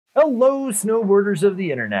Hello, snowboarders of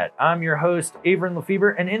the internet. I'm your host, Avran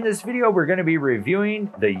LeFeber, and in this video, we're going to be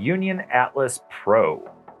reviewing the Union Atlas Pro.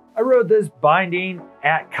 I rode this binding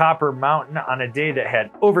at Copper Mountain on a day that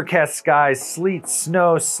had overcast skies, sleet,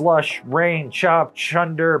 snow, slush, rain, chop,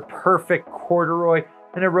 chunder, perfect corduroy,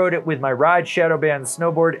 and I rode it with my Ride Shadow Band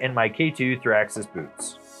snowboard and my K2 Thraxis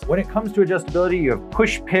boots. When it comes to adjustability, you have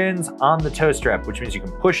push pins on the toe strap, which means you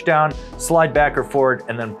can push down, slide back or forward,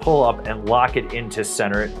 and then pull up and lock it in to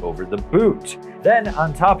center it over the boot. Then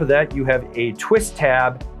on top of that, you have a twist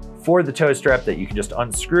tab for the toe strap that you can just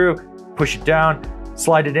unscrew, push it down,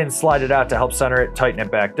 slide it in, slide it out to help center it, tighten it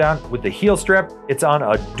back down. With the heel strap, it's on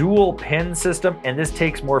a dual pin system, and this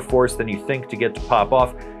takes more force than you think to get to pop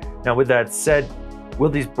off. Now with that said, will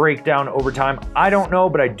these break down over time? I don't know,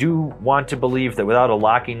 but I do want to believe that without a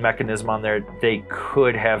locking mechanism on there, they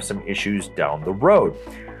could have some issues down the road.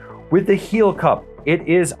 With the heel cup, it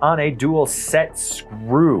is on a dual set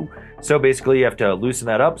screw. So basically you have to loosen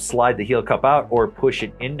that up, slide the heel cup out, or push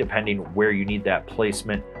it in depending where you need that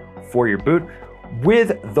placement for your boot,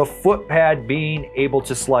 with the foot pad being able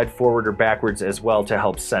to slide forward or backwards as well to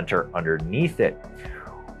help center underneath it.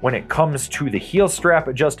 When it comes to the heel strap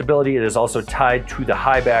adjustability, it is also tied to the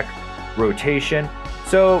high back rotation.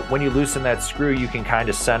 So when you loosen that screw, you can kind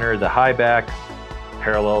of center the high back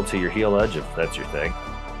parallel to your heel edge, if that's your thing.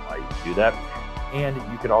 You can do that. And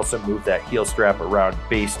you can also move that heel strap around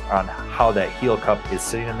based on how that heel cup is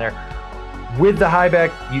sitting in there. With the high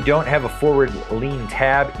back, you don't have a forward lean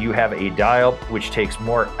tab, you have a dial, which takes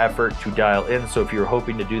more effort to dial in. So if you're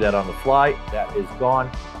hoping to do that on the fly, that is gone.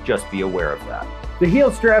 Just be aware of that. The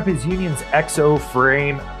heel strap is Union's XO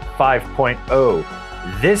Frame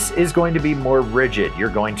 5.0. This is going to be more rigid.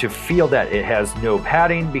 You're going to feel that it has no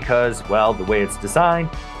padding because, well, the way it's designed,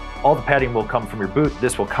 all the padding will come from your boot.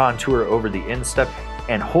 This will contour over the instep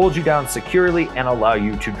and hold you down securely and allow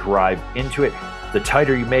you to drive into it. The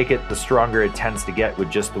tighter you make it, the stronger it tends to get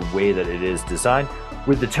with just the way that it is designed.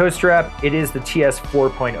 With the toe strap, it is the TS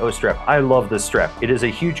 4.0 strap. I love this strap. It is a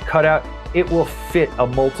huge cutout. It will fit a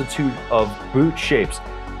multitude of boot shapes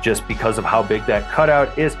just because of how big that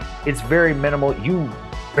cutout is. It's very minimal. You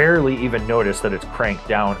barely even notice that it's cranked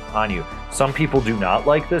down on you. Some people do not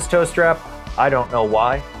like this toe strap. I don't know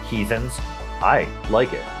why. Heathens. I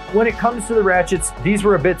like it. When it comes to the ratchets, these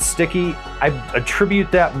were a bit sticky. I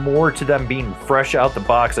attribute that more to them being fresh out the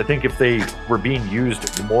box. I think if they were being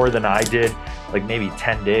used more than I did, like maybe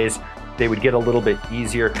 10 days, they would get a little bit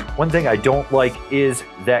easier. One thing I don't like is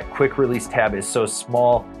that quick release tab is so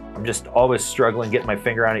small. I'm just always struggling getting my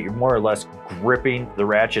finger on it. You're more or less gripping the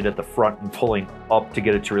ratchet at the front and pulling up to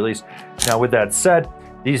get it to release. Now with that said,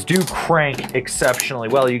 these do crank exceptionally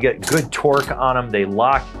well. You get good torque on them. They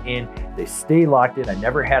lock in, they stay locked in. I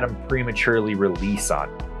never had them prematurely release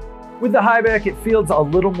on. With the high back, it feels a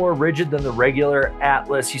little more rigid than the regular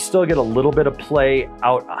Atlas. You still get a little bit of play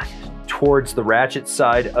out towards the ratchet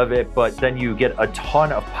side of it, but then you get a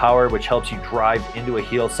ton of power, which helps you drive into a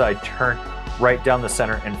heel side turn right down the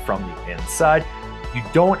center and from the inside. You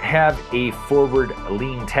don't have a forward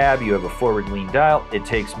lean tab, you have a forward lean dial. It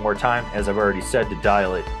takes more time, as I've already said, to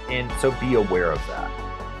dial it in, so be aware of that.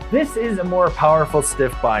 This is a more powerful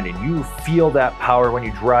stiff binding. You feel that power when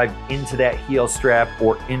you drive into that heel strap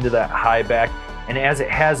or into that high back. And as it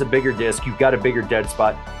has a bigger disc, you've got a bigger dead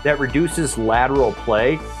spot that reduces lateral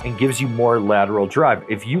play and gives you more lateral drive.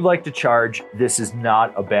 If you like to charge, this is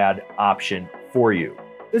not a bad option for you.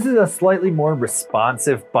 This is a slightly more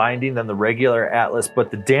responsive binding than the regular Atlas,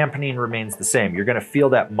 but the dampening remains the same. You're gonna feel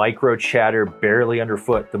that micro chatter barely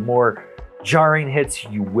underfoot. The more jarring hits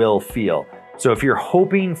you will feel. So if you're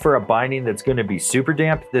hoping for a binding that's gonna be super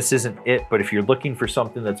damp, this isn't it. But if you're looking for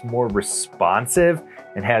something that's more responsive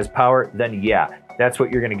and has power, then yeah, that's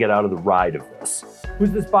what you're gonna get out of the ride of this.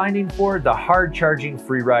 Who's this binding for? The hard charging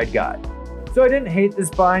free ride guy. So I didn't hate this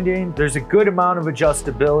binding. There's a good amount of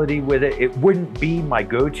adjustability with it. It wouldn't be my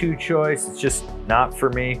go-to choice. It's just not for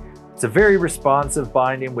me. It's a very responsive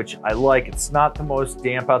binding, which I like. It's not the most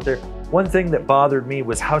damp out there. One thing that bothered me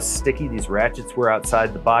was how sticky these ratchets were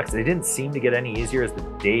outside the box. They didn't seem to get any easier as the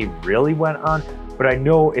day really went on, but I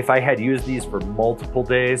know if I had used these for multiple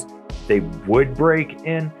days, they would break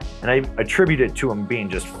in, and I attribute it to them being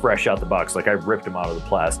just fresh out the box, like I ripped them out of the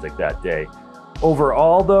plastic that day.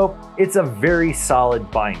 Overall though, it's a very solid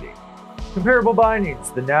binding. Comparable bindings,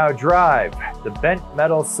 the Now Drive, the Bent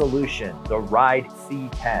Metal Solution, the Ride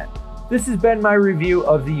C10. This has been my review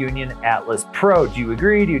of the Union Atlas Pro. Do you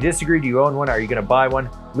agree? Do you disagree? Do you own one? Are you gonna buy one?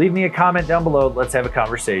 Leave me a comment down below. Let's have a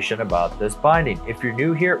conversation about this binding. If you're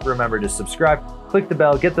new here, remember to subscribe, click the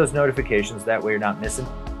bell, get those notifications. That way you're not missing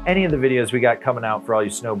any of the videos we got coming out for all you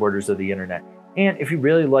snowboarders of the internet. And if you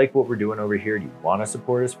really like what we're doing over here and you want to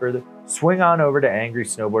support us further, swing on over to Angry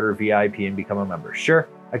Snowboarder VIP and become a member. Sure,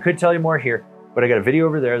 I could tell you more here, but I got a video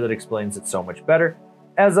over there that explains it so much better.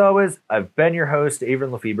 As always, I've been your host,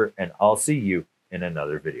 Avran LeFeber, and I'll see you in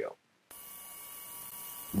another video.